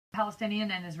Palestinian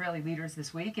and Israeli leaders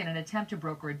this week in an attempt to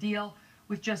broker a deal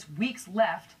with just weeks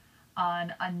left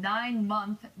on a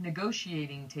 9-month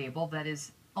negotiating table that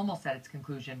is almost at its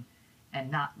conclusion and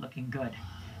not looking good.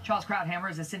 Charles Krauthammer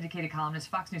is a syndicated columnist,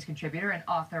 Fox News contributor, and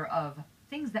author of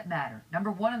Things That Matter,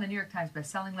 #1 on the New York Times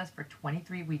bestselling list for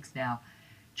 23 weeks now.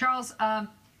 Charles,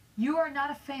 you are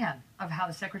not a fan of how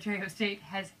the Secretary of State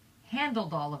has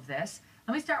handled all of this.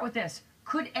 Let me start with this.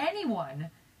 Could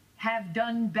anyone have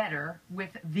done better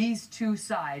with these two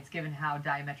sides, given how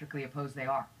diametrically opposed they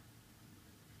are?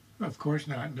 Of course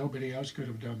not. Nobody else could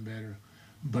have done better.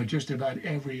 But just about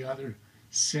every other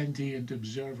sentient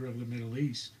observer of the Middle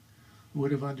East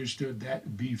would have understood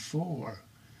that before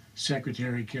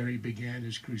Secretary Kerry began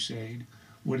his crusade,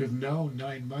 would have known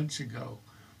 9 months ago,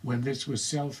 when this was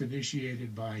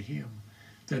self-initiated by him,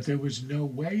 that there was no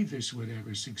way this would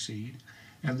ever succeed.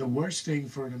 And the worst thing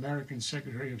for an American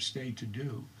Secretary of State to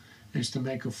do is to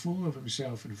make a fool of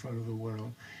himself in front of the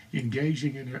world,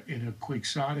 engaging in a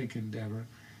Quixotic endeavor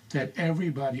that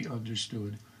everybody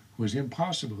understood was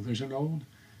impossible. There's an old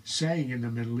saying in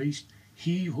the Middle East,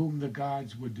 he whom the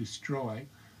gods would destroy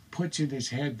puts in his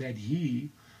head that he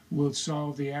will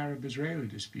solve the Arab-Israeli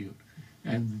dispute.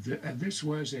 And this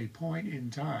was a point in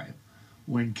time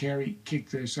when Kerry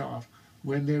kicked this off,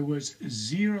 when there was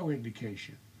zero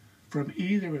indication from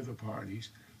either of the parties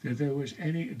that there was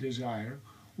any desire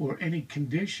or any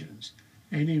conditions,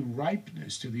 any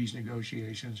ripeness to these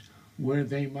negotiations where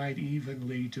they might even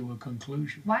lead to a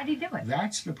conclusion. Why did he do it?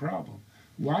 That's the problem.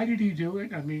 Why did he do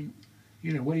it? I mean,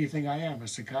 you know, what do you think I am, a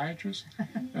psychiatrist?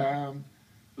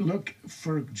 Look,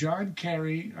 for John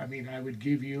Kerry, I mean, I would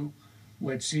give you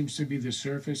what seems to be the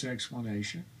surface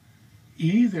explanation.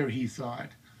 Either he thought,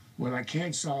 well, I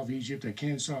can't solve Egypt, I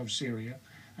can't solve Syria,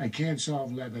 I can't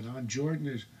solve Lebanon, Jordan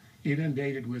is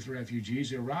inundated with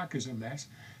refugees, Iraq is a mess,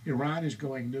 Iran is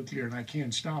going nuclear and I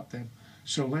can't stop them,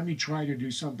 so let me try to do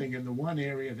something in the one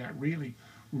area that really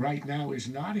right now is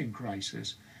not in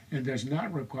crisis and does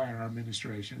not require our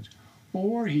administrations.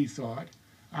 Or he thought,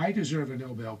 I deserve a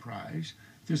Nobel Prize,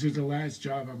 this is the last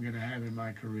job I'm going to have in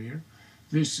my career,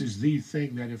 this is the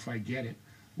thing that if I get it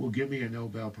will give me a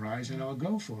Nobel Prize and I'll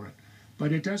go for it.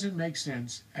 But it doesn't make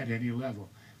sense at any level.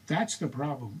 That's the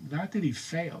problem. Not that he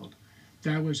failed.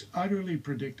 That was utterly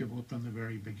predictable from the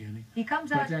very beginning. He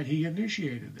comes but out, that he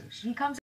initiated this. He comes